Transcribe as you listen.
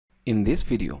In this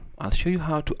video, I'll show you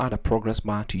how to add a progress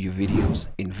bar to your videos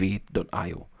in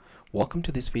Veed.io. Welcome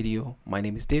to this video. My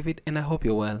name is David and I hope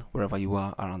you're well wherever you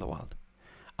are around the world.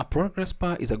 A progress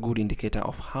bar is a good indicator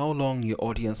of how long your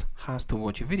audience has to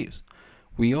watch your videos.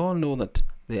 We all know that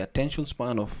the attention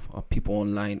span of people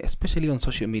online, especially on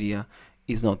social media,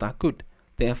 is not that good.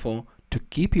 Therefore, to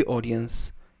keep your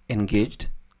audience engaged,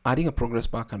 adding a progress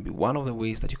bar can be one of the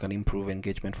ways that you can improve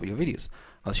engagement for your videos.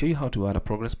 I'll show you how to add a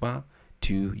progress bar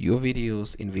to your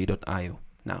videos in Veed.io.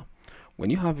 Now,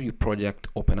 when you have your project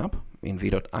open up in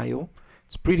Veed.io,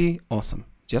 it's pretty awesome.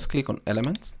 Just click on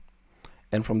Elements,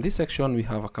 and from this section we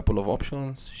have a couple of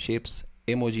options: shapes,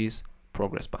 emojis,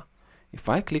 progress bar. If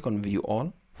I click on View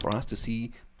All, for us to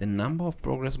see the number of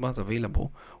progress bars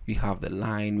available, we have the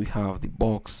line, we have the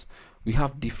box, we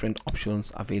have different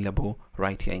options available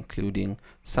right here, including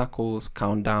circles,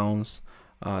 countdowns,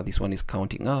 this one is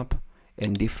counting up,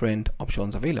 and different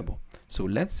options available. So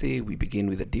let's say we begin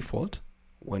with the default.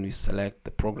 When we select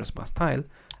the progress bar style,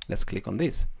 let's click on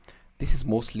this. This is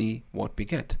mostly what we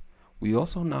get. We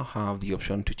also now have the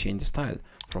option to change the style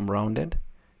from rounded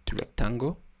to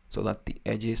rectangle so that the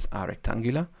edges are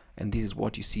rectangular, and this is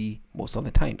what you see most of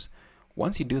the times.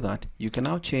 Once you do that, you can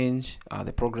now change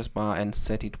the progress bar and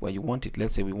set it where you want it.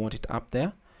 Let's say we want it up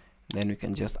there, then we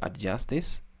can just adjust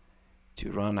this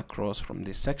to run across from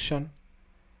this section,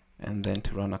 and then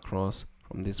to run across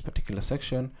from this particular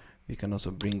section. We can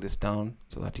also bring this down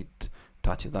so that it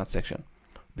touches that section.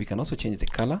 We can also change the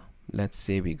color. Let's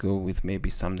say we go with maybe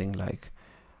something like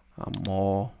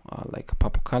more like a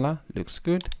purple color. Looks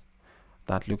good.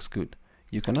 That looks good.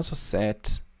 You can also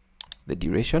set the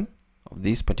duration of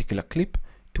this particular clip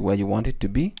to where you want it to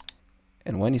be,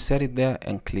 and when you set it there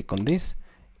and click on this,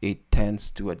 it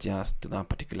tends to adjust to that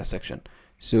particular section.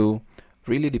 So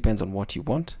really depends on what you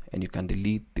want, and you can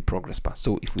delete the progress bar.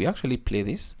 So if we actually play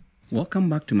this,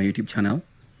 welcome back to my YouTube channel.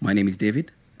 My name is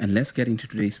David, and let's get into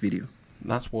today's video.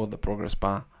 That's what the progress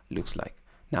bar looks like.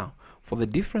 Now, for the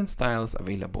different styles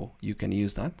available, you can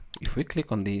use that. If we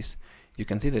click on this, you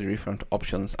can see the different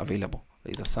options available.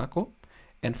 There's a circle,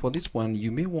 and for this one,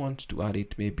 you may want to add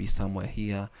it maybe somewhere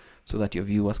here so that your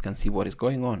viewers can see what is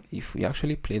going on. If we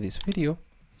actually play this video,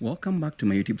 welcome back to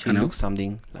my YouTube channel. It looks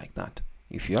something like that.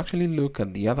 If you actually look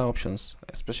at the other options,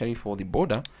 especially for the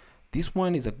border, this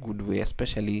one is a good way,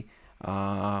 especially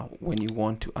when you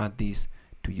want to add this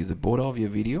to use the border of your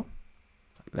video.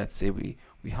 Let's say we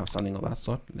have something of that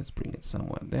sort. Let's bring it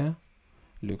somewhere there.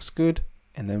 Looks good.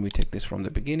 And then we take this from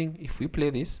the beginning. If we play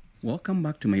this, welcome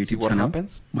back to my YouTube what channel.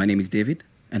 Happens? My name is David,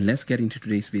 and let's get into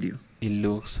today's video. It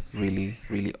looks really,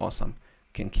 really awesome.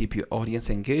 Can keep your audience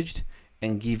engaged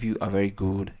and give you a very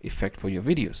good effect for your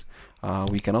videos.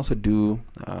 We can also do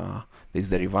this is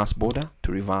the reverse border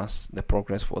to reverse the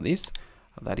progress for this,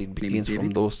 that it begins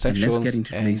from those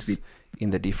sections and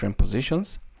in the different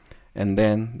positions. And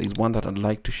then there's one that I'd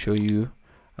like to show you.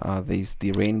 There's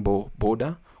the rainbow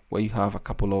border, where you have a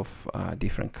couple of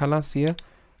different colors here.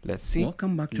 Let's see.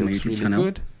 Welcome back to my YouTube really channel.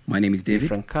 Good. My name is David,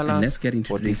 different colors, and let's get into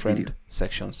for today's different video.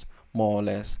 sections. More or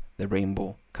less, the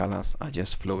rainbow colors are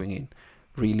just flowing in.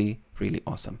 Really, really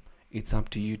awesome. It's up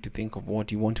to you to think of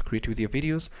what you want to create with your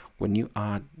videos when you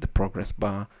add the progress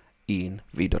bar in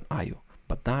Veed.io.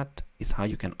 But that is how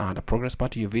you can add a progress bar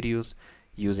to your videos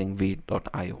using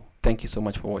Veed.io. Thank you so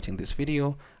much for watching this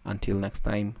video. Until next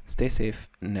time, stay safe,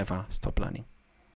 never stop learning.